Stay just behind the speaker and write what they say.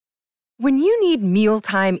When you need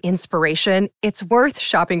mealtime inspiration, it's worth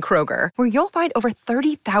shopping Kroger, where you'll find over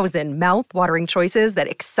 30,000 mouth-watering choices that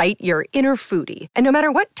excite your inner foodie. And no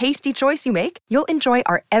matter what tasty choice you make, you'll enjoy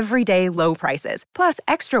our everyday low prices, plus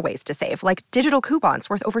extra ways to save, like digital coupons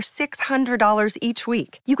worth over $600 each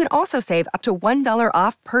week. You can also save up to $1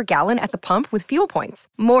 off per gallon at the pump with fuel points.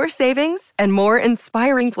 More savings and more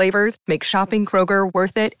inspiring flavors make shopping Kroger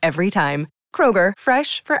worth it every time. Kroger,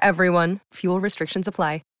 fresh for everyone. Fuel restrictions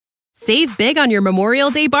apply. Save big on your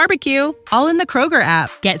Memorial Day barbecue, all in the Kroger app.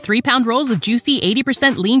 Get 3-pound rolls of juicy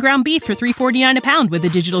 80% lean ground beef for $3.49 a pound with a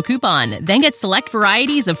digital coupon. Then get select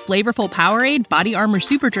varieties of flavorful Powerade, Body Armor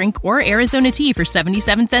Super Drink, or Arizona tea for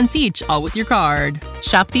 77 cents each, all with your card.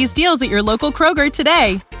 Shop these deals at your local Kroger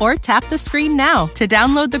today, or tap the screen now to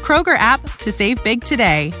download the Kroger app to save big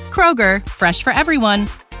today. Kroger, fresh for everyone.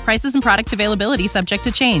 Prices and product availability subject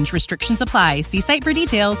to change. Restrictions apply. See site for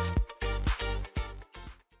details.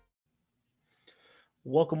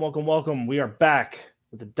 Welcome. We are back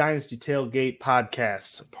with the Dynasty Tailgate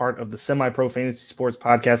podcast, part of the Semi-Pro Fantasy Sports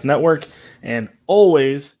Podcast Network, and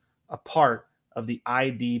always a part of the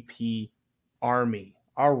IDP Army.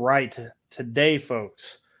 All right, today,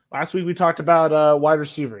 folks. Last week we talked about wide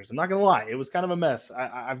receivers. I'm not going to lie, it was kind of a mess.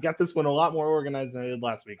 I've got this one a lot more organized than I did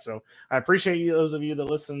last week, so I appreciate you, those of you that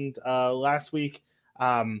listened last week.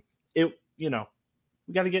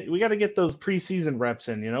 We got to get those preseason reps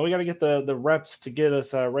in. We got to get the reps to get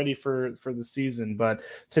us ready for the season. But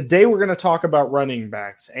today we're going to talk about running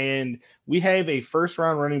backs, and we have a first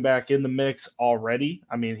round running back in the mix already.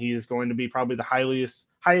 I mean, he is going to be probably the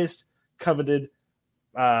highest coveted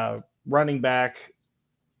running back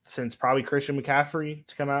since probably Christian McCaffrey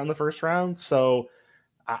to come out in the first round. So,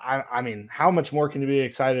 I mean, how much more can you be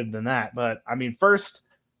excited than that? But I mean, first,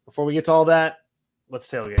 before we get to all that, let's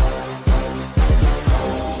tailgate.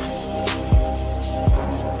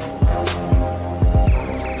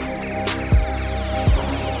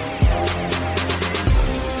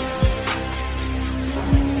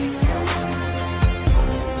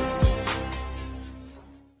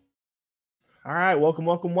 All right,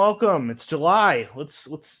 welcome. It's July.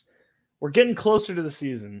 We're getting closer to the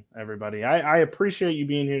season, everybody. I appreciate you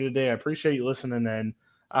being here today. I appreciate you listening in.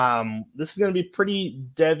 This is going to be pretty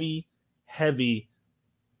Devy heavy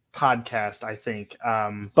podcast, I think.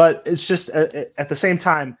 But it's just at the same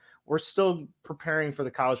time, we're still preparing for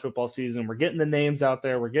the college football season. We're getting the names out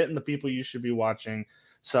there. We're getting the people you should be watching.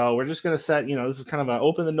 So we're just going to set, this is kind of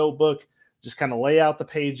open the notebook, just kind of lay out the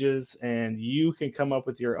pages, and you can come up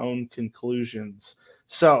with your own conclusions.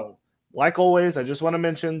 So, like always, I just want to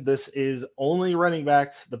mention this is only running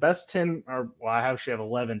backs. The best 10 are, well, I actually have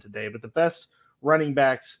 11 today, but the best running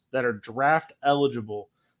backs that are draft eligible.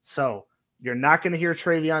 So, you're not going to hear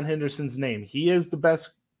Travion Henderson's name. He is the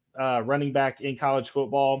best running back in college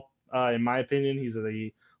football, in my opinion. He's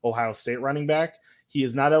the Ohio State running back. He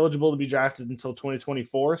is not eligible to be drafted until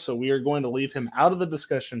 2024, so we are going to leave him out of the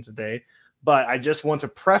discussion today. But I just want to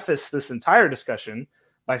preface this entire discussion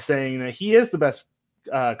by saying that he is the best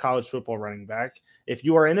college football running back. If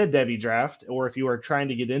you are in a Devy draft, or if you are trying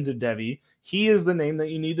to get into Devy, he is the name that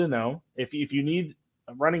you need to know. If you need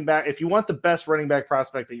a running back, if you want the best running back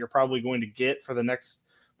prospect that you're probably going to get for the next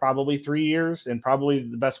probably 3 years, and probably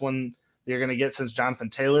the best one that you're going to get since Jonathan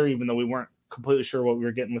Taylor, even though we weren't completely sure what we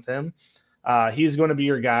were getting with him, he's going to be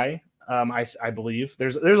your guy. I believe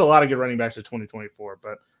there's a lot of good running backs in 2024,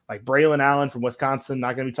 but like Braylon Allen from Wisconsin,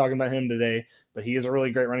 not going to be talking about him today, but he is a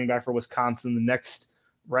really great running back for Wisconsin, the next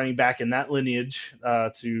running back in that lineage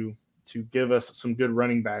to give us some good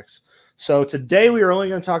running backs. So today we are only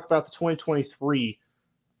going to talk about the 2023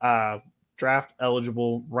 draft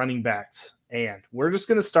eligible running backs, and we're just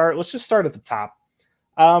going to start. Let's just start at the top.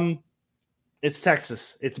 It's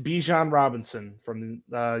Texas. It's Bijan Robinson from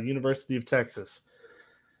the University of Texas.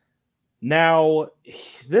 Now,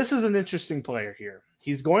 this is an interesting player here.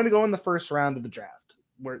 He's going to go in the first round of the draft,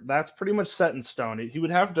 where that's pretty much set in stone. He would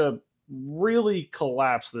have to really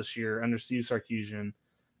collapse this year under Steve Sarkisian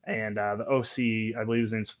and the OC, I believe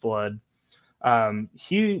his name's Flood.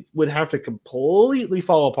 He would have to completely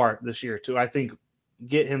fall apart this year to, I think,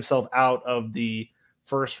 get himself out of the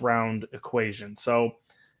first round equation. So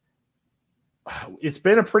it's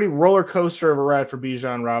been a pretty roller coaster of a ride for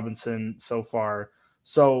Bijan Robinson so far.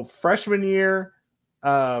 So freshman year,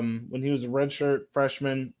 when he was a redshirt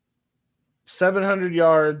freshman, 700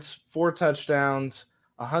 yards, 4 touchdowns,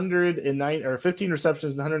 15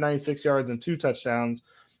 receptions, 196 yards, and 2 touchdowns,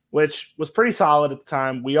 which was pretty solid at the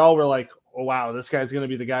time. We all were like, oh, wow, this guy's going to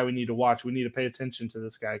be the guy we need to watch. We need to pay attention to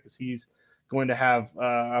this guy because he's going to have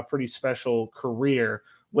a pretty special career,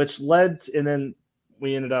 which led to, and then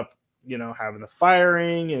we ended up having the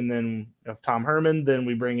firing and then of Tom Herman. Then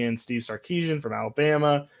we bring in Steve Sarkisian from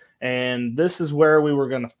Alabama. And this is where we were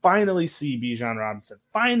going to finally see Bijan Robinson,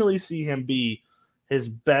 finally see him be his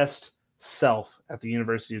best self at the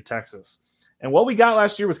University of Texas. And what we got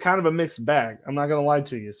last year was kind of a mixed bag. I'm not going to lie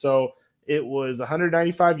to you. So it was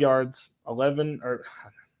 195 yards,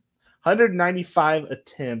 195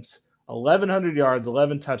 attempts, 1,100 yards,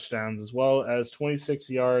 11 touchdowns, as well as 26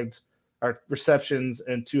 yards or receptions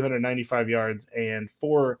and 295 yards and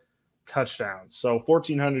 4 touchdowns. So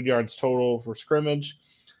 1,400 yards total for scrimmage.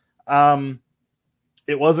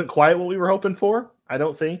 It wasn't quite what we were hoping for, I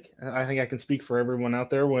don't think. I think I can speak for everyone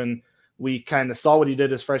out there when we kind of saw what he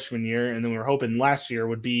did his freshman year, and then we were hoping last year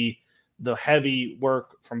would be the heavy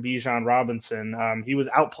work from Bijan Robinson. He was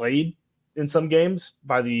outplayed in some games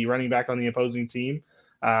by the running back on the opposing team.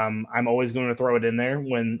 I'm always going to throw it in there.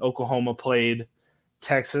 When Oklahoma played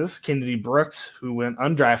Texas, Kennedy Brooks, who went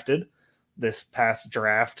undrafted this past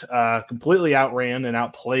draft, completely outran and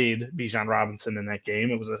outplayed Bijan Robinson in that game.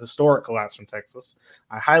 It was a historic collapse from Texas.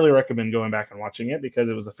 I highly recommend going back and watching it because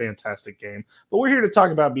it was a fantastic game. But we're here to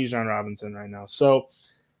talk about Bijan Robinson right now. So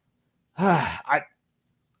I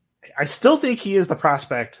still think he is the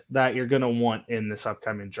prospect that you're going to want in this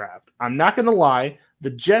upcoming draft. I'm not going to lie.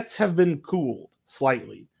 The Jets have been cooled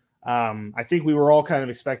slightly. I think we were all kind of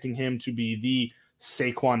expecting him to be the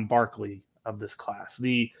Saquon Barkley of this class,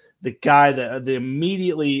 the guy, the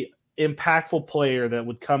immediately impactful player that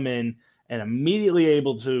would come in and immediately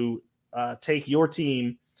able to take your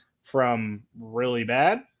team from really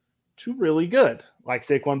bad to really good, like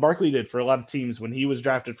Saquon Barkley did for a lot of teams when he was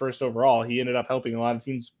drafted first overall. He ended up helping a lot of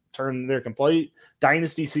teams turn their complete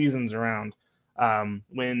dynasty seasons around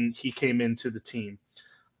when he came into the team.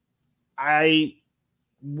 I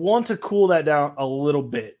want to cool that down a little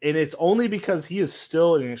bit, and it's only because he is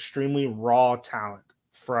still an extremely raw talent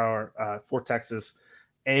for Texas,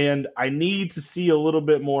 and I need to see a little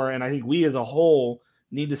bit more, and I think we as a whole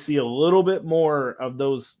need to see a little bit more of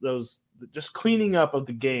those just cleaning up of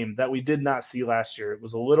the game that we did not see last year. It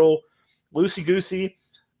was a little loosey-goosey,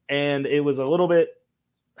 and it was a little bit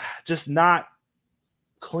just not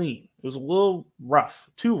clean. It was a little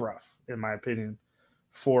rough, too rough, in my opinion,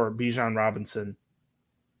 for Bijan Robinson.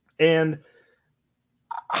 And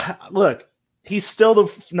look, he's still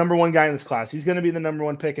the number one guy in this class. He's going to be the number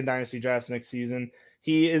one pick in Dynasty drafts next season.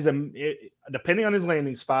 He is, depending on his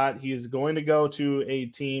landing spot, he's going to go to a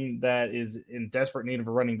team that is in desperate need of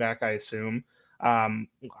a running back, I assume. I'm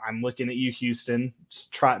looking at you, Houston,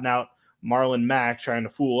 trotting out Marlon Mack, trying to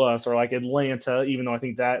fool us, or like Atlanta, even though I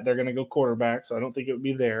think that they're going to go quarterback, so I don't think it would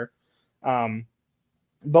be there.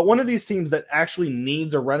 But one of these teams that actually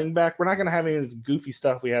needs a running back, we're not going to have any of this goofy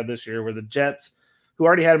stuff we had this year where the Jets, who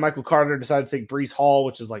already had Michael Carter, decided to take Breece Hall,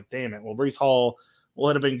 which is like, damn it. Well, Breece Hall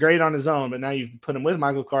would have been great on his own, but now you've put him with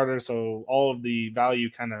Michael Carter, so all of the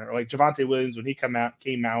value kind of, like Javonte Williams, when he came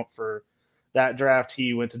out for that draft,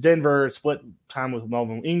 he went to Denver, split time with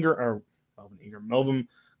Melvin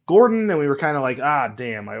Gordon, and we were kind of like,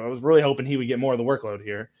 damn, I was really hoping he would get more of the workload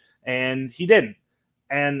here, and he didn't.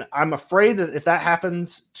 And I'm afraid that if that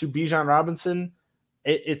happens to Bijan Robinson,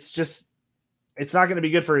 it's not going to be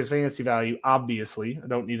good for his fantasy value, obviously. I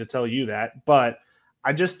don't need to tell you that. But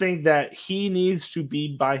I just think that he needs to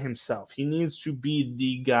be by himself. He needs to be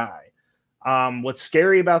the guy. What's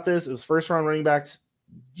scary about this is first-round running backs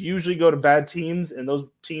usually go to bad teams, and those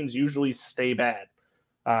teams usually stay bad.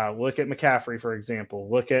 Look at McCaffrey, for example.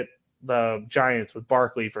 Look at the Giants with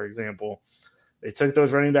Barkley, for example. They took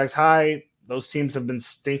those running backs high. Those teams have been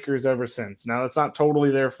stinkers ever since. Now, that's not totally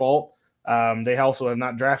their fault. They also have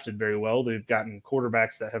not drafted very well. They've gotten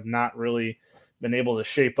quarterbacks that have not really been able to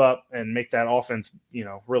shape up and make that offense,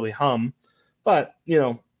 really hum. But,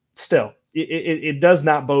 still, it does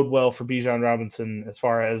not bode well for Bijan Robinson as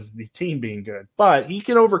far as the team being good. But he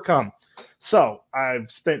can overcome. So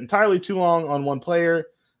I've spent entirely too long on one player.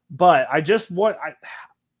 But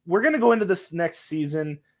we're going to go into this next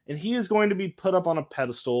season, and he is going to be put up on a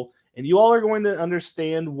pedestal. And you all are going to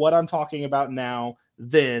understand what I'm talking about now,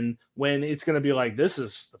 then, when it's going to be like, this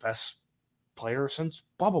is the best player since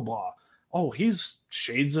blah, blah, blah. Oh, he's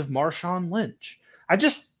shades of Marshawn Lynch. I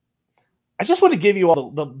just want to give you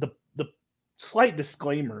all the slight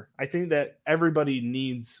disclaimer I think that everybody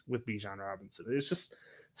needs with Bijan Robinson. It's just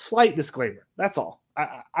slight disclaimer. That's all.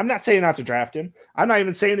 I'm not saying not to draft him. I'm not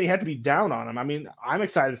even saying that you have to be down on him. I mean, I'm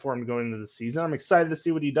excited for him going into the season. I'm excited to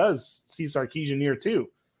see what he does. Steve Sarkisian year 2.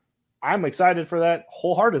 I'm excited for that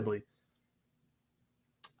wholeheartedly.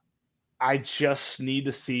 I just need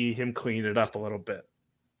to see him clean it up a little bit.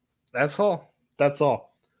 That's all.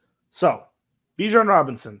 So, Bijan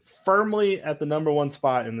Robinson, firmly at the number 1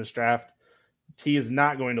 spot in this draft. He is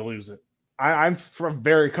not going to lose it. I'm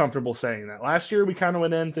very comfortable saying that. Last year, we kind of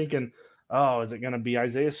went in thinking, oh, is it going to be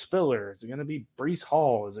Isaiah Spiller? Is it going to be Breece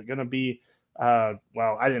Hall? Is it going to be, I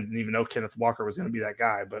didn't even know Kenneth Walker was going to be that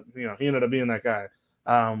guy, but, he ended up being that guy.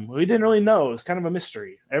 We didn't really know. It was kind of a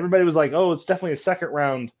mystery. Everybody was like, oh, it's definitely a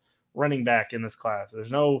second-round running back in this class.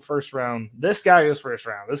 There's no first round. This guy is first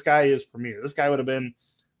round. This guy is premier. This guy would have been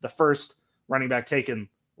the first running back taken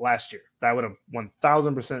last year. That would have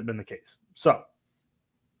 1,000% been the case. So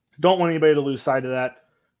don't want anybody to lose sight of that.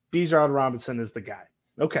 Bijan Robinson is the guy.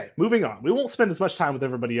 Okay, moving on. We won't spend as much time with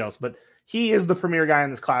everybody else, but he is the premier guy in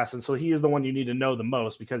this class, and so he is the one you need to know the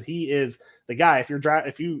most because he is the guy. If you're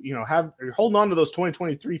holding on to those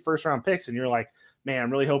 2023 first round picks, and you're like, man,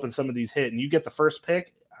 I'm really hoping some of these hit, and you get the first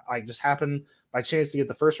pick, like just happen by chance to get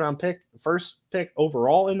the first pick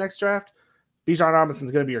overall in next draft, Bijan Robinson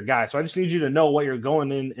is going to be your guy. So I just need you to know what you're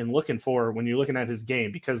going in and looking for when you're looking at his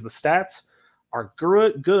game because the stats are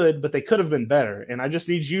good, but they could have been better. And I just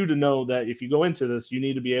need you to know that if you go into this, you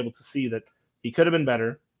need to be able to see that he could have been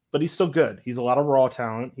better, but he's still good. He's a lot of raw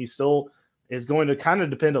talent. He still is going to kind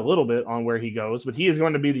of depend a little bit on where he goes, but he is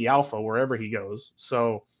going to be the alpha wherever he goes.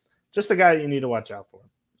 So just a guy that you need to watch out for.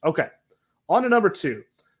 Okay, on to number 2.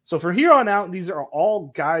 So from here on out, these are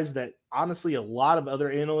all guys that honestly a lot of other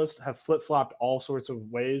analysts have flip-flopped all sorts of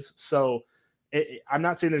ways. So I'm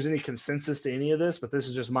not saying there's any consensus to any of this, but this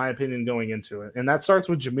is just my opinion going into it. And that starts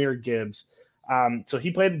with Jahmyr Gibbs. So he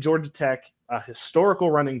played at Georgia Tech, a historical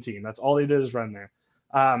running team. That's all they did is run there.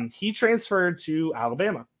 He transferred to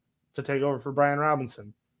Alabama to take over for Brian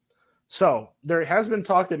Robinson. So there has been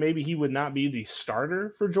talk that maybe he would not be the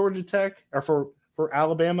starter for Georgia Tech or for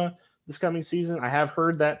Alabama this coming season. I have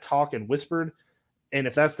heard that talk and whispered. And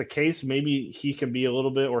if that's the case, maybe he can be a little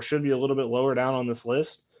bit or should be a little bit lower down on this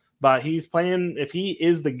list. But he's playing, if he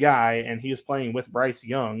is the guy and he is playing with Bryce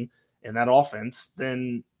Young in that offense,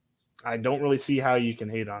 then I don't really see how you can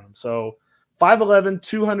hate on him. So 5'11",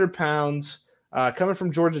 200 pounds, coming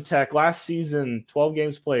from Georgia Tech. Last season, 12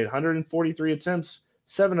 games played, 143 attempts,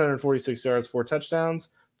 746 yards, 4 touchdowns,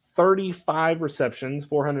 35 receptions,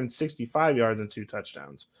 465 yards, and 2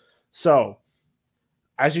 touchdowns. So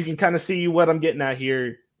as you can kind of see what I'm getting at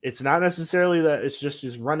here, it's not necessarily that it's just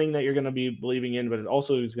his running that you're going to be believing in, but it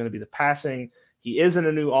also is going to be the passing. He is in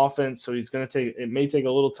a new offense, so it may take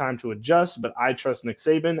a little time to adjust, but I trust Nick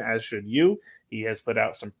Saban, as should you. He has put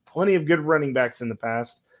out plenty of good running backs in the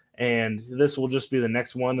past, and this will just be the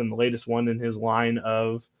next one and the latest one in his line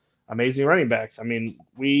of amazing running backs. I mean,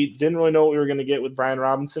 we didn't really know what we were going to get with Brian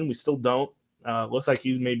Robinson. We still don't. Looks like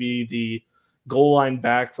he's maybe the goal line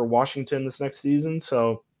back for Washington this next season,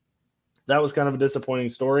 so that was kind of a disappointing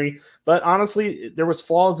story. But honestly, there was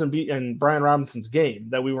flaws in Brian Robinson's game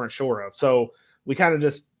that we weren't sure of. So we kind of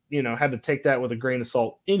just, had to take that with a grain of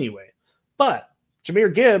salt anyway. But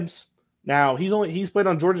Jahmyr Gibbs, now he's played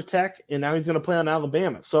on Georgia Tech, and now he's going to play on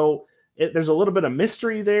Alabama. So there's a little bit of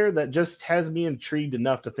mystery there that just has me intrigued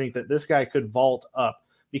enough to think that this guy could vault up.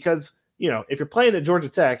 Because, if you're playing at Georgia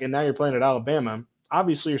Tech and now you're playing at Alabama,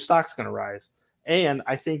 obviously your stock's going to rise. And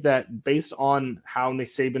I think that based on how Nick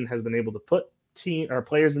Saban has been able to put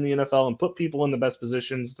players in the NFL and put people in the best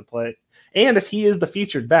positions to play, and if he is the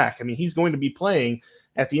featured back, I mean, he's going to be playing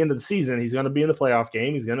at the end of the season. He's going to be in the playoff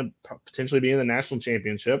game. He's going to potentially be in the national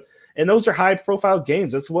championship. And those are high-profile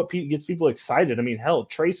games. That's what gets people excited. I mean, hell,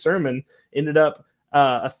 Trey Sermon ended up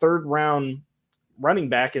a third-round running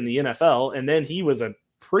back in the NFL, and then he was a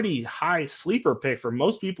pretty high sleeper pick for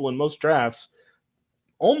most people in most drafts,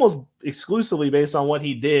 almost exclusively based on what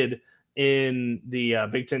he did in the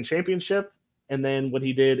Big Ten championship and then what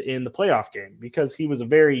he did in the playoff game, because he was a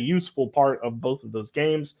very useful part of both of those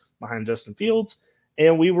games behind Justin Fields,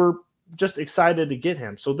 and we were just excited to get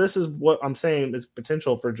him. So this is what I'm saying is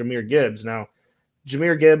potential for Jahmyr Gibbs. Now,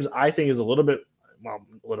 Jahmyr Gibbs, I think, is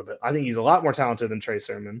I think he's a lot more talented than Trey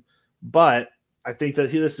Sermon, but I think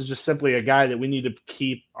that this is just simply a guy that we need to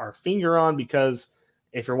keep our finger on, because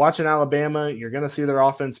if you're watching Alabama, you're going to see their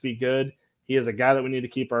offense be good. He is a guy that we need to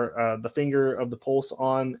keep the finger of the pulse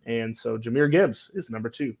on, and so Jahmyr Gibbs is number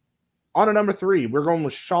 2. On to number 3, we're going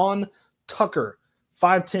with Sean Tucker,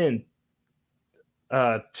 5'10",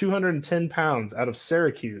 210 pounds, out of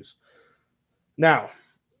Syracuse. Now,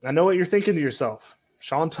 I know what you're thinking to yourself.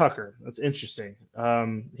 Sean Tucker, that's interesting.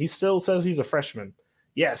 He still says he's a freshman.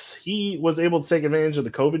 Yes, he was able to take advantage of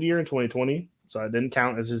the COVID year in 2020, so it didn't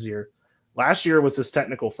count as his year. Last year was his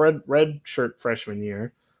technical red shirt freshman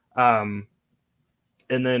year.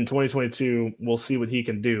 And then 2022, we'll see what he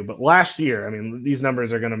can do. But last year, I mean, these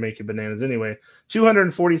numbers are going to make you bananas anyway.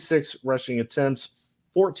 246 rushing attempts,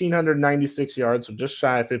 1,496 yards, so just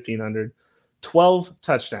shy of 1,500, 12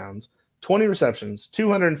 touchdowns, 20 receptions,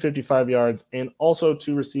 255 yards, and also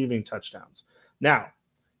 2 receiving touchdowns. Now,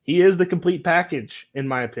 he is the complete package, in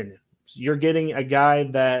my opinion. So you're getting a guy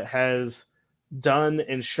that has done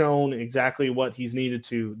and shown exactly what he's needed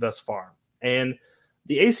to thus far. And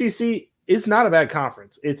the ACC is not a bad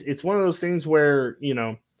conference. It's one of those things where,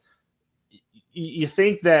 you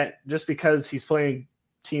think that just because he's playing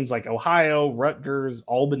teams like Ohio, Rutgers,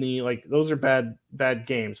 Albany, like those are bad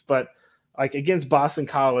games. But like against Boston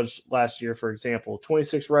College last year, for example,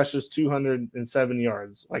 26 rushes, 207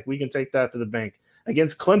 yards. Like we can take that to the bank.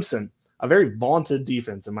 Against Clemson, a very vaunted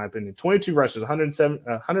defense, in my opinion, 22 rushes,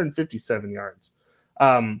 157 yards.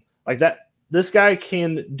 Like that, this guy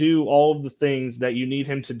can do all of the things that you need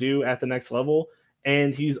him to do at the next level.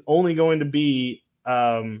 And he's only going to be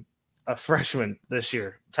a freshman this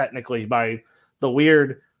year, technically, by the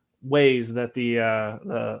weird ways that the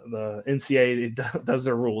NCAA does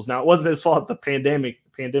their rules. Now, it wasn't his fault. The pandemic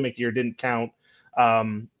year didn't count,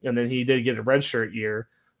 and then he did get a redshirt year.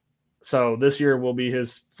 So this year will be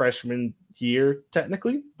his freshman year,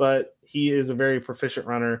 technically, but he is a very proficient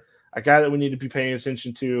runner, a guy that we need to be paying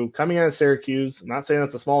attention to. Coming out of Syracuse, I'm not saying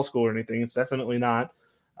that's a small school or anything. It's definitely not.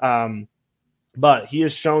 But he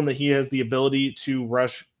has shown that he has the ability to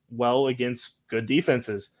rush well against good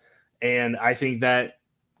defenses. And I think that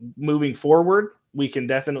moving forward, we can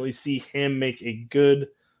definitely see him make a good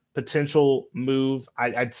potential move.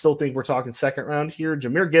 I'd still think we're talking second round here.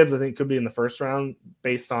 Jahmyr Gibbs, I think, could be in the first round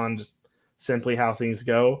based on just simply how things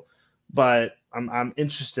go. But I'm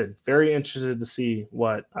interested, very interested to see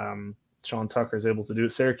what Sean Tucker is able to do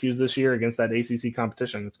at Syracuse this year against that ACC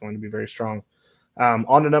competition. It's going to be very strong.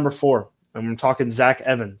 On to number 4, and we're talking Zach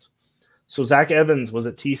Evans. So Zach Evans was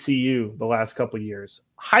at TCU the last couple of years.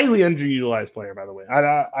 Highly underutilized player, by the way.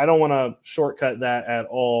 I don't want to shortcut that at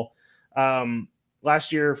all.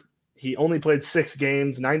 Last year, he only played 6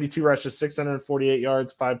 games, 92 rushes, 648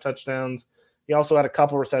 yards, 5 touchdowns. He also had a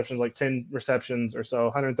couple receptions, like 10 receptions or so,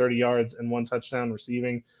 130 yards and 1 touchdown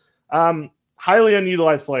receiving. Highly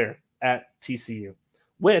unutilized player at TCU,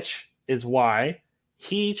 which is why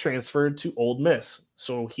he transferred to Ole Miss.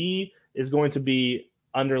 So he is going to be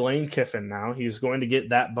under Lane Kiffin now. He's going to get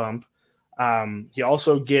that bump. He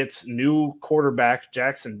also gets new quarterback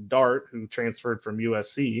Jackson Dart, who transferred from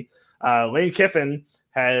USC. Lane Kiffin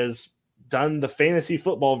has done the fantasy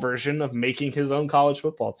football version of making his own college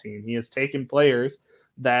football team. He has taken players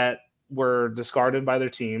that were discarded by their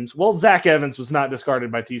teams. Well, Zach Evans was not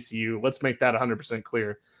discarded by TCU. Let's make that 100%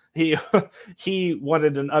 clear. He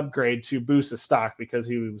wanted an upgrade to boost his stock because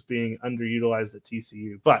he was being underutilized at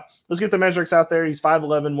TCU. But let's get the metrics out there. He's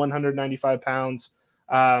 5'11", 195 pounds.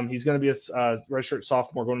 He's going to be a redshirt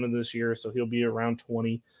sophomore going into this year, so he'll be around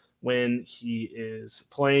 20 when he is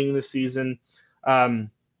playing this season.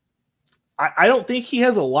 I don't think he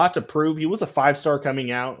has a lot to prove. He was a 5-star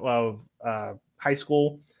coming out of high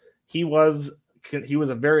school. He was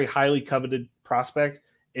a very highly coveted prospect.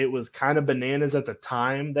 It was kind of bananas at the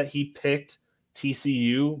time that he picked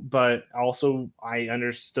TCU, but also I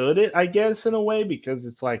understood it, I guess, in a way, because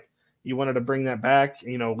it's like you wanted to bring that back.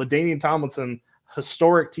 LaDainian Tomlinson,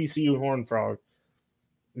 historic TCU Horned Frog.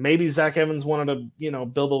 Maybe Zach Evans wanted to,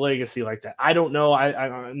 build a legacy like that. I don't know.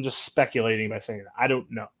 I'm just speculating by saying that. I don't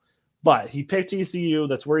know. But he picked TCU.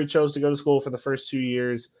 That's where he chose to go to school for the first 2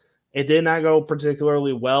 years. It did not go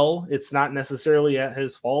particularly well. It's not necessarily at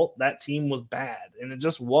his fault. That team was bad, and it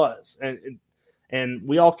just was. And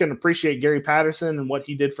we all can appreciate Gary Patterson and what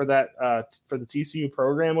he did for that for the TCU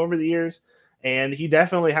program over the years. And he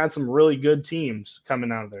definitely had some really good teams coming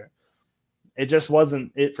out of there. It just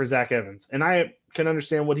wasn't it for Zach Evans. And I can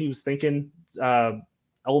understand what he was thinking.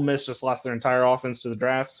 Ole Miss just lost their entire offense to the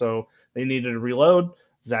draft, so they needed to reload.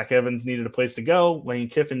 Zach Evans needed a place to go. Lane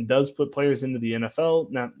Kiffin does put players into the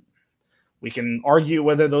NFL. Now, we can argue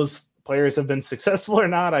whether those players have been successful or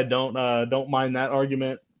not. I don't mind that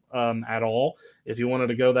argument at all if you wanted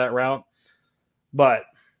to go that route. But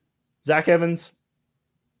Zach Evans,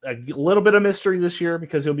 a little bit of mystery this year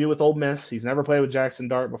because he'll be with Ole Miss. He's never played with Jackson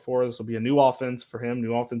Dart before. This will be a new offense for him,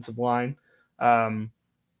 new offensive line.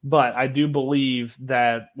 But I do believe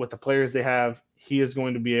that with the players they have, he is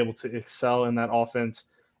going to be able to excel in that offense.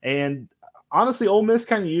 And honestly, Ole Miss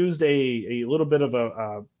kind of used a little bit of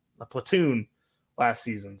a platoon last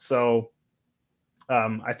season. So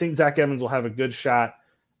I think Zach Evans will have a good shot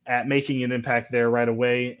at making an impact there right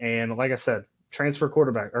away. And like I said, transfer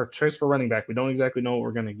quarterback or transfer running back. We don't exactly know what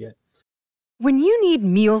we're going to get. When you need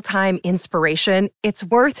mealtime inspiration, it's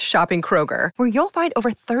worth shopping Kroger, where you'll find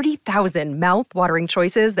over 30,000 mouth-watering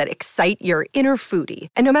choices that excite your inner foodie.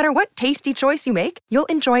 And no matter what tasty choice you make, you'll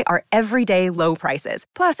enjoy our everyday low prices,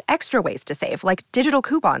 plus extra ways to save, like digital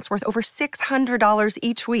coupons worth over $600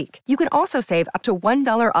 each week. You can also save up to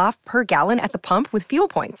 $1 off per gallon at the pump with fuel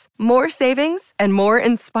points. More savings and more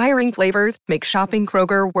inspiring flavors make shopping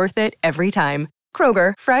Kroger worth it every time.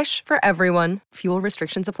 Kroger, fresh for everyone. Fuel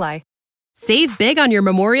restrictions apply. Save big on your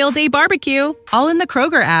Memorial Day barbecue, all in the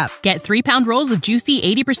Kroger app. Get 3-pound rolls of juicy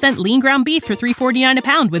 80% lean ground beef for $3.49 a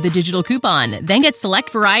pound with a digital coupon. Then get select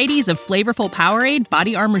varieties of flavorful Powerade,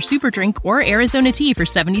 Body Armor Super Drink, or Arizona tea for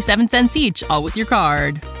 77 cents each, all with your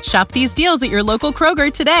card. Shop these deals at your local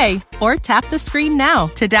Kroger today, or tap the screen now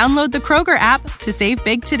to download the Kroger app to save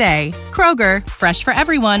big today. Kroger, fresh for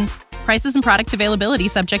everyone. Prices and product availability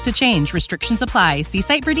subject to change. Restrictions apply. See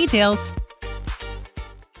site for details.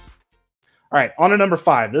 All right, on to number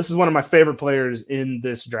 5. This is one of my favorite players in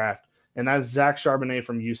this draft, and that's Zach Charbonnet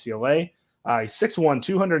from UCLA. He's 6'1",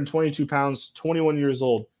 222 pounds, 21 years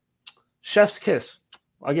old. Chef's kiss.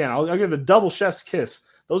 Again, I'll give a double chef's kiss.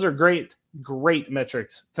 Those are great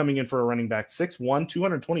metrics coming in for a running back. 6'1",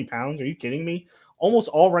 220 pounds. Are you kidding me? Almost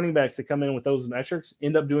all running backs that come in with those metrics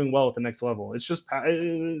end up doing well at the next level. It's just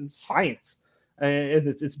it's science. And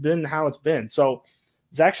it's been how it's been. So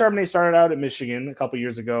Zach Charbonnet started out at Michigan a couple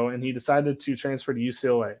years ago, and he decided to transfer to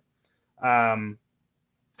UCLA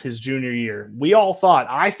his junior year.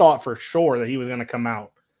 I thought for sure that he was going to come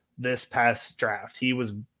out this past draft. He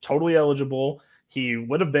was totally eligible. He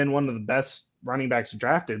would have been one of the best running backs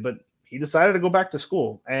drafted, but he decided to go back to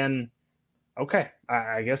school. And okay,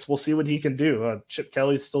 I guess we'll see what he can do. Chip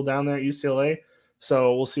Kelly's still down there at UCLA,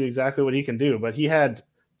 so we'll see exactly what he can do. But he had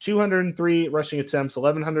 203 rushing attempts,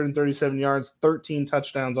 1,137 yards, 13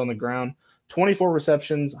 touchdowns on the ground, 24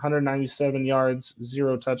 receptions, 197 yards,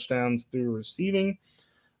 0 touchdowns through receiving.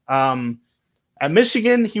 At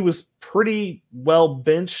Michigan, he was pretty well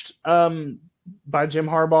benched by Jim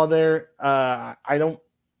Harbaugh there. I don't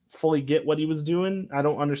fully get what he was doing. I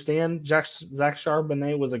don't understand. Zach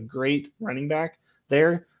Charbonnet was a great running back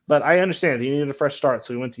there, but I understand he needed a fresh start,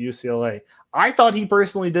 so he went to UCLA. I thought he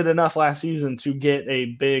personally did enough last season to get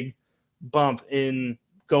a big bump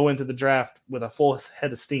go into the draft with a full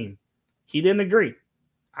head of steam. He didn't agree.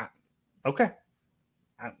 Okay.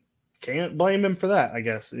 I can't blame him for that, I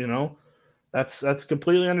guess. That's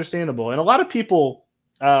completely understandable. And a lot of people,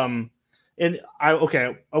 I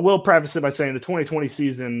will preface it by saying the 2020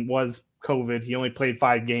 season was COVID. He only played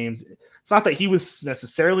 5 games. It's not that he was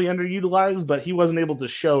necessarily underutilized, but he wasn't able to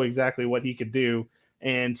show exactly what he could do.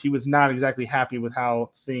 And he was not exactly happy with how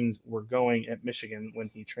things were going at Michigan when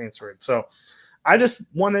he transferred. So I just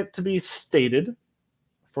want it to be stated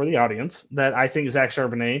for the audience that I think Zach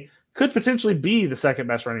Charbonnet could potentially be the second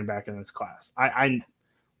best running back in this class. I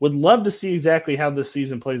would love to see exactly how this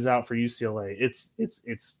season plays out for UCLA.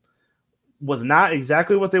 It's was not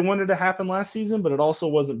exactly what they wanted to happen last season, but it also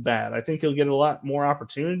wasn't bad. I think he'll get a lot more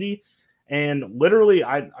opportunity. And literally,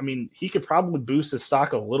 I mean, he could probably boost his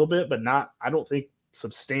stock a little bit, but I don't think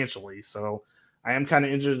substantially. So I am kind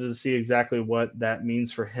of interested to see exactly what that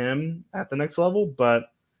means for him at the next level.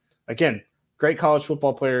 But again, great college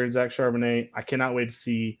football player, Zach Charbonnet. I cannot wait to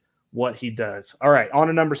see what he does. All right, on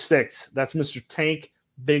to number 6. That's Mr. Tank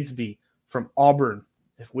Bigsby from Auburn.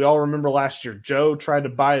 If we all remember last year, Joe tried to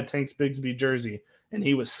buy a Tank Bigsby jersey, and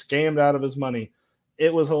he was scammed out of his money.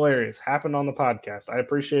 It was hilarious. Happened on the podcast. I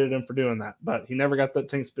appreciated him for doing that, but he never got that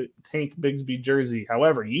Tank Bigsby jersey.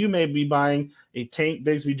 However, you may be buying a Tank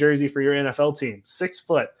Bigsby jersey for your NFL team. 6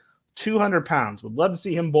 foot, 200 pounds. Would love to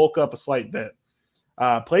see him bulk up a slight bit.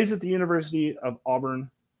 Plays at the University of Auburn.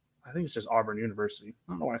 I think it's just Auburn University.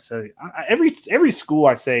 I don't know why I say every school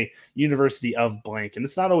I say University of blank, and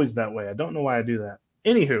it's not always that way. I don't know why I do that.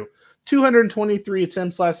 Anywho, 223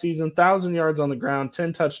 attempts last season, 1,000 yards on the ground,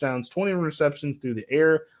 10 touchdowns, 20 receptions through the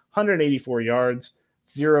air, 184 yards,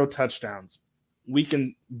 0 touchdowns. We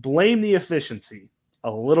can blame the efficiency a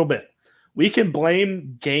little bit. We can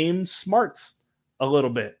blame game smarts a little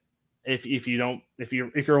bit. If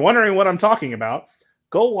you're wondering what I'm talking about,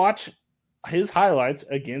 go watch his highlights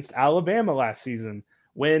against Alabama last season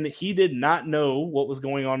when he did not know what was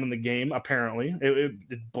going on in the game. Apparently,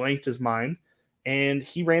 it blanked his mind. And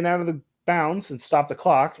he ran out of the bounds and stopped the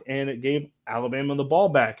clock, and it gave Alabama the ball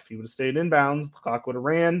back. If he would have stayed in bounds, the clock would have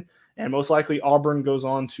ran, and most likely Auburn goes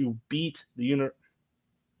on to beat the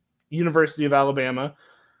University of Alabama,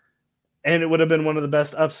 and it would have been one of the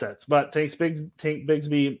best upsets. But Tank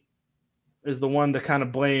Bigsby is the one to kind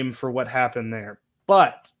of blame for what happened there.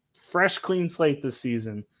 But fresh, clean slate this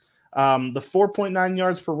season. The 4.9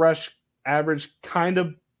 yards per rush average kind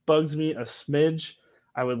of bugs me a smidge.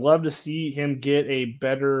 I would love to see him get a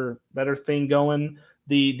better thing going.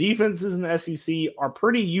 The defenses in the SEC are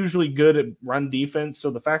pretty usually good at run defense, so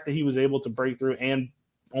the fact that he was able to break through and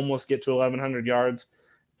almost get to 1,100 yards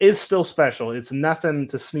is still special. It's nothing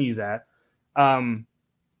to sneeze at. I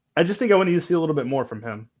just think I need to see a little bit more from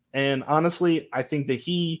him. And honestly, I think that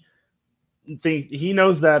he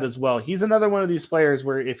knows that as well. He's another one of these players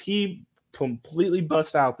where if he completely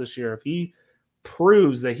busts out this year, if he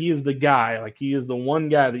proves that he is the guy, like he is the one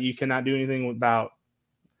guy that you cannot do anything without,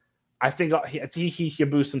 I think he can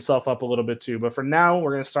boost himself up a little bit too. But for now,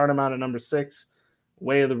 we're going to start him out at number 6,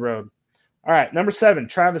 way of the road. All right, number 7,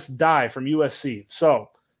 Travis Dye from USC. So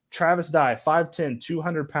Travis Dye, 5'10",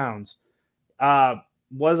 200 pounds,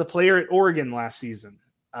 was a player at Oregon last season.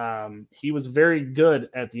 He was very good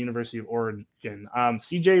at the University of Oregon.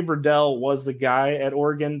 CJ Verdell was the guy at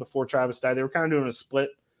Oregon before Travis Dye. They were kind of doing a split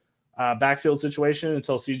backfield situation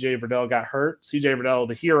until CJ Verdell got hurt. CJ Verdell,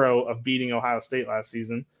 the hero of beating Ohio State last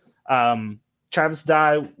season. Travis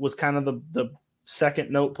Dye was kind of the second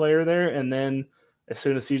note player there. And then as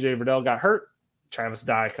soon as CJ Verdell got hurt, Travis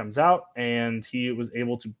Dye comes out and he was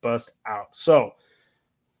able to bust out. So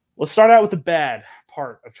let's start out with the bad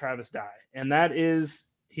part of Travis Dye. And that is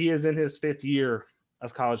he is in his 5th year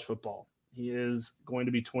of college football. He is going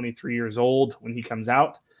to be 23 years old when he comes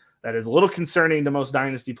out. That is a little concerning to most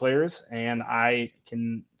Dynasty players. And I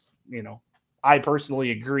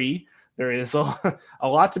personally agree. There is a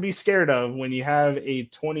lot to be scared of when you have a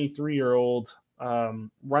 23-year-old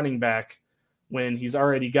running back when he's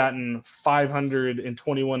already gotten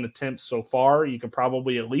 521 attempts so far. You can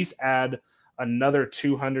probably at least add another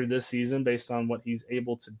 200 this season based on what he's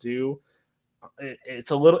able to do.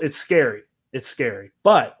 It's scary. It's scary.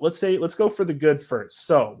 But let's go for the good first.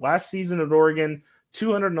 So last season at Oregon,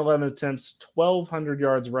 211 attempts, 1,200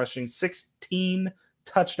 yards rushing, 16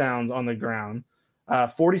 touchdowns on the ground,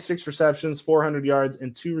 46 receptions, 400 yards,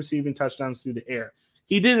 and 2 receiving touchdowns through the air.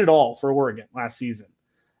 He did it all for Oregon last season.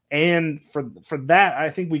 And for that, I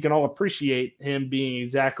think we can all appreciate him being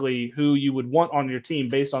exactly who you would want on your team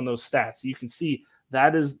based on those stats. You can see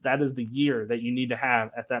that is the year that you need to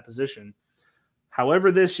have at that position.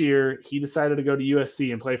 However, this year, he decided to go to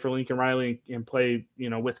USC and play for Lincoln Riley and play,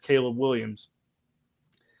 with Caleb Williams.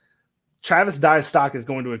 Travis Dye's stock is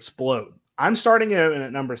going to explode. I'm starting him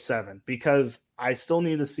at number 7 because I still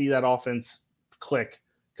need to see that offense click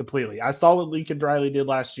completely. I saw what Lincoln Riley did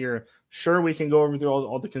last year. Sure, we can go over through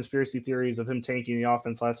all the conspiracy theories of him tanking the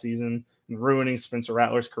offense last season and ruining Spencer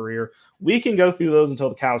Rattler's career. We can go through those until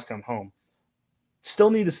the cows come home.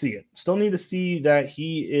 Still need to see it. Still need to see that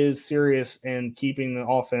he is serious and keeping the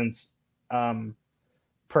offense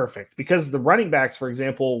perfect. Because the running backs, for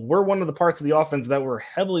example, were one of the parts of the offense that were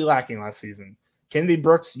heavily lacking last season. Kennedy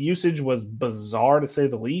Brooks' usage was bizarre, to say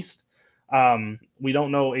the least. We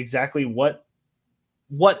don't know exactly what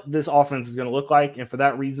this offense is going to look like, and for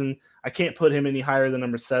that reason, I can't put him any higher than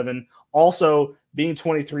number 7. Also, being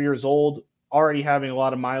 23 years old, already having a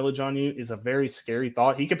lot of mileage on you is a very scary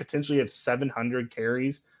thought. He could potentially have 700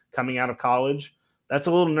 carries coming out of college. That's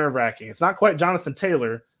a little nerve-wracking. It's not quite Jonathan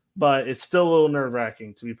Taylor, but it's still a little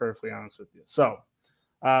nerve-wracking, to be perfectly honest with you. So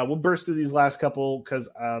we'll burst through these last couple because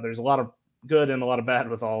there's a lot of good and a lot of bad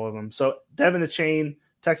with all of them. So Devin Achane,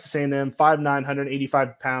 Texas A&M, 5'9",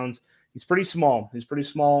 185 pounds. He's pretty small.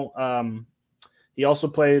 He also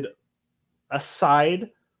played aside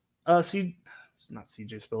Isaiah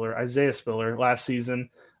Spiller last season.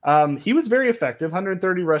 He was very effective,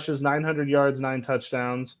 130 rushes, 900 yards, 9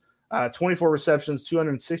 touchdowns, 24 receptions,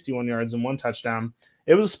 261 yards, and 1 touchdown.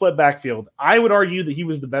 It was a split backfield. I would argue that he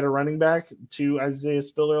was the better running back to Isaiah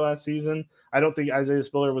Spiller last season. I don't think Isaiah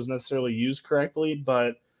Spiller was necessarily used correctly,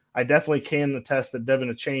 but I definitely can attest that Devin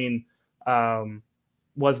Achane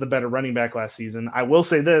was the better running back last season. I will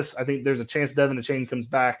say this. I think there's a chance Devin Achane comes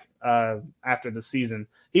back after the season.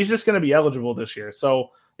 He's just going to be eligible this year. So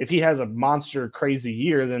if he has a monster crazy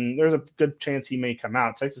year, then there's a good chance he may come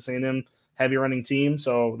out. Texas A&M, heavy running team,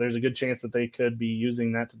 so there's a good chance that they could be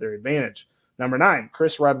using that to their advantage. Number 9,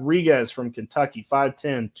 Chris Rodriguez from Kentucky,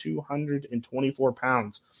 5'10", 224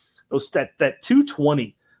 pounds. That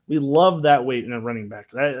 220, we love that weight in a running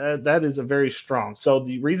back. That is a very strong. So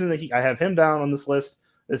the reason that I have him down on this list,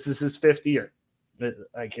 this is his 5th year.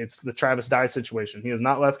 It's the Travis Dye situation. He has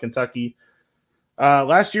not left Kentucky.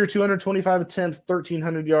 Last year, 225 attempts,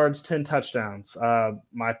 1,300 yards, 10 touchdowns.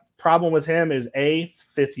 My problem with him is A,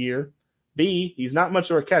 5th year. B, he's not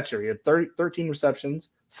much of a catcher. He had 13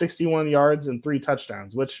 receptions, 61 yards, and 3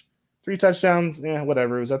 touchdowns, which 3 touchdowns,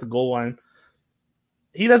 whatever. It was at the goal line.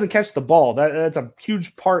 He doesn't catch the ball. That's a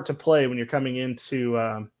huge part to play when you're coming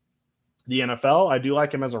into the NFL. I do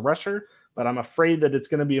like him as a rusher, but I'm afraid that it's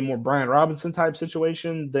going to be a more Brian Robinson type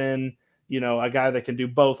situation than, a guy that can do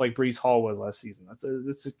both like Breece Hall was last season.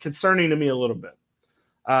 It's concerning to me a little bit.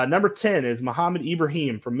 Number 10 is Muhammad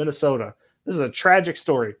Ibrahim from Minnesota. This is a tragic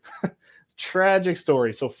story. Tragic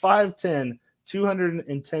story. So 5'10",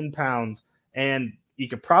 210 pounds, and you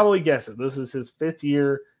could probably guess it. This is his 5th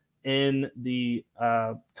year in the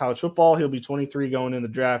college football. He'll be 23 going in the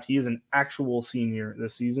draft. He is an actual senior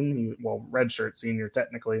this season. Redshirt senior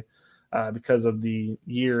technically because of the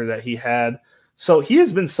year that he had. So he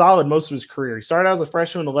has been solid most of his career. He started out as a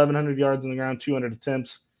freshman, 1,100 yards on the ground, 200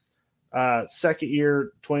 attempts. Second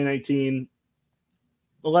year, 2019,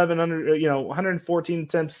 1,100, 114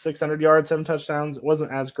 attempts, 600 yards, 7 touchdowns. It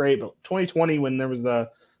wasn't as great, but 2020, when there was the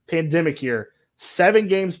pandemic year, 7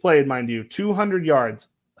 games played, mind you, 200 yards,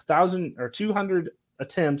 200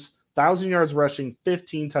 attempts, 1,000 yards rushing,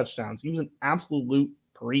 15 touchdowns. He was an absolute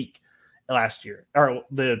freak last year, or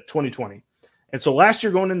the 2020. And so last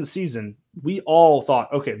year going in the season, we all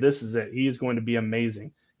thought, okay, this is it. He is going to be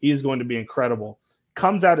amazing. He is going to be incredible.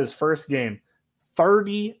 Comes out his first game,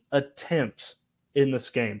 30 attempts in this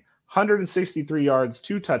game, 163 yards,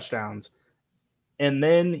 2 touchdowns, and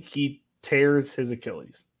then he tears his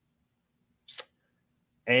Achilles.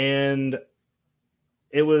 And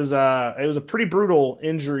it was a pretty brutal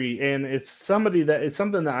injury, and it's something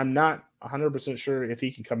that I'm not 100% sure if he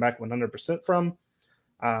can come back 100% from.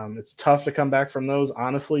 It's tough to come back from those,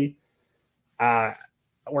 honestly. We're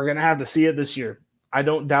going to have to see it this year. I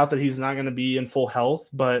don't doubt that he's not going to be in full health,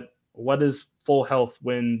 but what is full health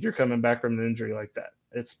when you're coming back from an injury like that?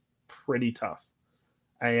 It's pretty tough.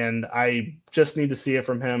 And I just need to see it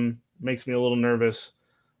from him. Makes me a little nervous.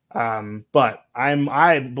 But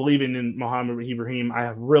I believe in Muhammad Ibrahim.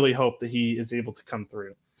 I really hope that he is able to come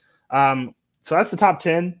through. So that's the top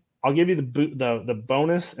 10. I'll give you the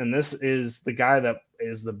bonus, and this is the guy that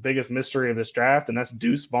is the biggest mystery of this draft, and that's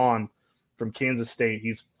Deuce Vaughn from Kansas State.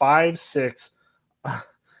 He's 5'6",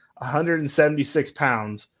 176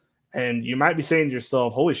 pounds, and you might be saying to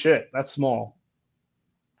yourself, holy shit, that's small.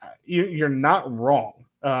 You're not wrong.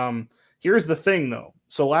 Here's the thing, though.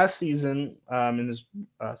 So last season, in his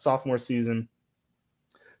sophomore season,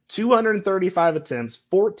 235 attempts,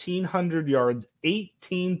 1,400 yards,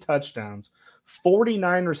 18 touchdowns,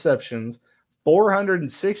 49 receptions,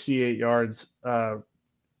 468 yards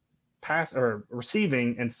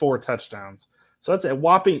receiving, and 4 touchdowns. So that's a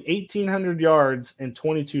whopping 1,800 yards and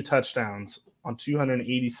 22 touchdowns on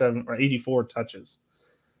 287 or 84 touches.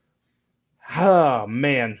 Oh,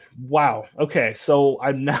 man. Wow. Okay, so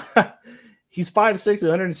I'm not – he's 5'6",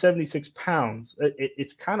 176 pounds.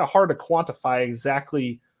 It's kind of hard to quantify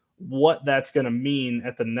exactly what that's going to mean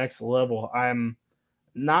at the next level. I'm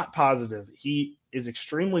not positive. He is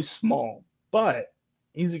extremely small, but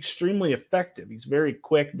he's extremely effective. He's very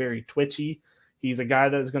quick, very twitchy. He's a guy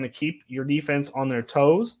that is going to keep your defense on their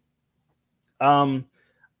toes. I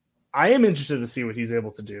am interested to see what he's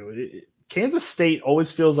able to do. Kansas State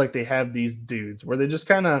always feels like they have these dudes where they just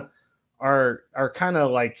kind of are kind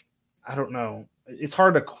of like, I don't know. It's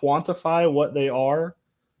hard to quantify what they are.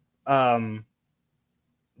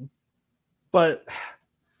 But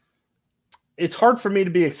it's hard for me to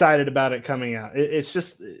be excited about it coming out. It's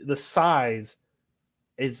just the size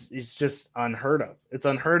is just unheard of. It's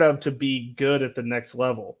unheard of to be good at the next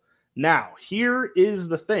level. Now, here is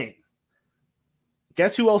the thing.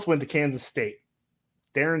 Guess who else went to Kansas State?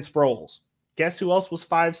 Darren Sproles. Guess who else was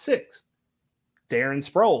 5'6"? Darren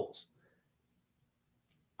Sproles.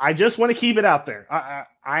 I just want to keep it out there.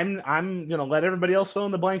 I'm going to let everybody else fill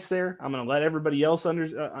in the blanks there. I'm going to let everybody else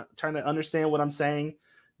trying to understand what I'm saying.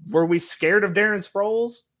 Were we scared of Darren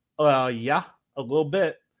Sproles? Yeah, a little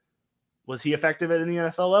bit. Was he effective at the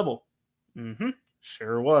NFL level?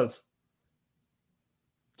 Sure was.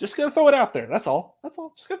 Just going to throw it out there. That's all. Just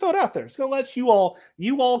going to throw it out there. Just going to let you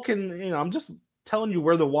all can, I'm just telling you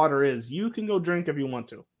where the water is. You can go drink if you want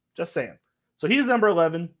to. Just saying. So he's number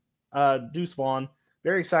 11, Deuce Vaughn.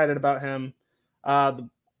 Very excited about him.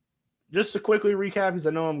 Just to quickly recap, because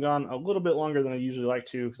I know I'm gone a little bit longer than I usually like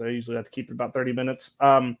to, because I usually have to keep it about 30 minutes.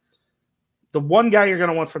 The one guy you're going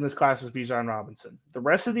to want from this class is Bijan Robinson. The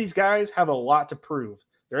rest of these guys have a lot to prove.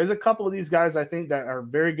 There is a couple of these guys, I think, that are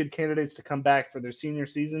very good candidates to come back for their senior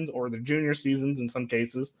seasons or their junior seasons in some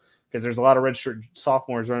cases, because there's a lot of redshirt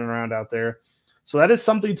sophomores running around out there. So that is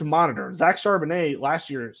something to monitor. Zach Charbonnet last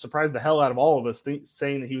year surprised the hell out of all of us,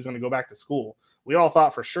 saying that he was going to go back to school. We all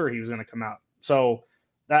thought for sure he was going to come out. So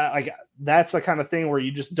that's the kind of thing where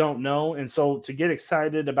you just don't know. And so to get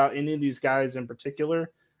excited about any of these guys in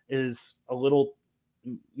particular is a little,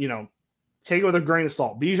 take it with a grain of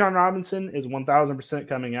salt. Bijan Robinson is 1,000%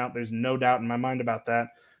 coming out. There's no doubt in my mind about that.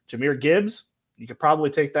 Jahmyr Gibbs, you could probably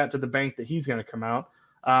take that to the bank that he's going to come out.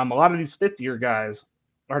 A lot of these fifth-year guys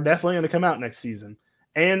are definitely going to come out next season.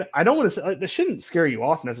 And I don't want to – this shouldn't scare you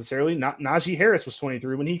off necessarily. Najee Harris was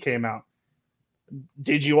 23 when he came out.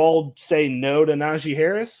 Did you all say no to Najee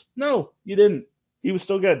Harris? No, you didn't. He was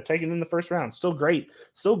still good, taken in the first round. Still great.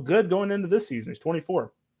 Still good going into this season. He's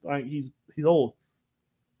 24. He's old.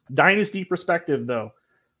 Dynasty perspective, though,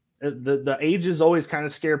 the ages always kind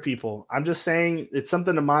of scare people. I'm just saying it's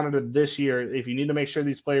something to monitor this year if you need to make sure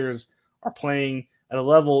these players are playing at a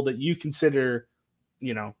level that you consider,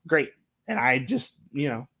 great. And I just,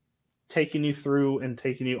 taking you through and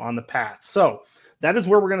taking you on the path. So that is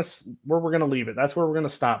where we're gonna leave it. That's where we're gonna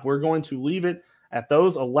stop. We're going to leave it at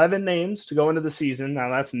those 11 names to go into the season. Now,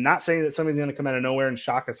 that's not saying that somebody's going to come out of nowhere and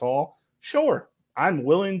shock us all. Sure, I'm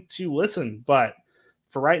willing to listen, but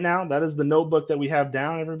for right now, that is the notebook that we have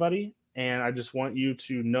down, everybody. And I just want you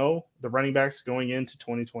to know the running backs going into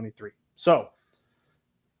 2023. So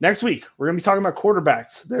next week, we're going to be talking about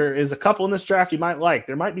quarterbacks. There is a couple in this draft you might like.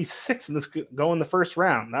 There might be 6 in this go in the first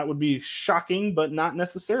round. That would be shocking, but not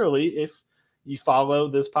necessarily if you follow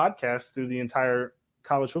this podcast through the entire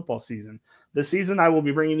college football season. This season, I will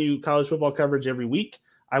be bringing you college football coverage every week.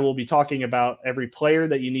 I will be talking about every player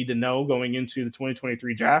that you need to know going into the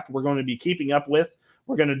 2023 draft. We're going to be keeping up with.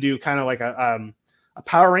 We're going to do kind of like a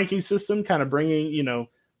power ranking system, kind of bringing,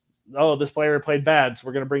 this player played bad, so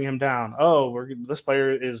we're going to bring him down. This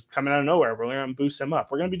player is coming out of nowhere. We're going to boost him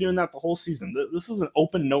up. We're going to be doing that the whole season. This is an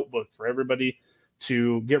open notebook for everybody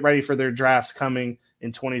to get ready for their drafts coming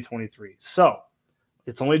in 2023. So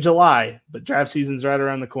it's only July, but draft season's right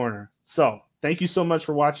around the corner. So thank you so much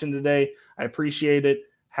for watching today. I appreciate it.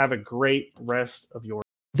 Have a great rest of your.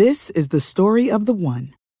 This is the story of the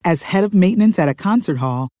one. As head of maintenance at a concert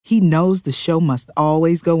hall, he knows the show must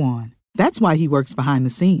always go on. That's why he works behind the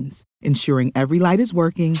scenes, ensuring every light is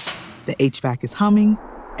working, the HVAC is humming,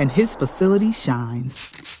 and his facility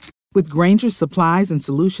shines. With Grainger's supplies and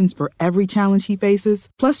solutions for every challenge he faces,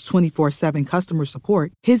 plus 24/7 customer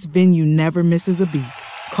support, his venue never misses a beat.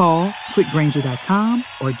 Call quickgrainger.com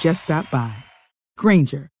or just stop by.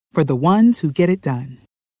 Grainger, for the ones who get it done.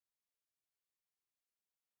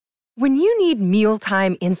 When you need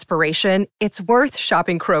mealtime inspiration, it's worth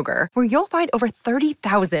shopping Kroger, where you'll find over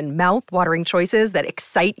 30,000 mouth-watering choices that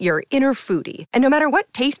excite your inner foodie. And no matter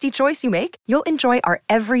what tasty choice you make, you'll enjoy our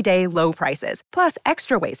everyday low prices, plus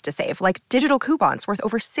extra ways to save, like digital coupons worth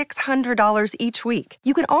over $600 each week.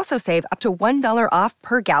 You can also save up to $1 off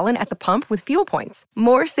per gallon at the pump with fuel points.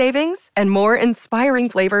 More savings and more inspiring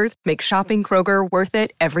flavors make shopping Kroger worth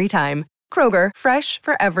it every time. Kroger, fresh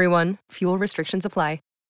for everyone. Fuel restrictions apply.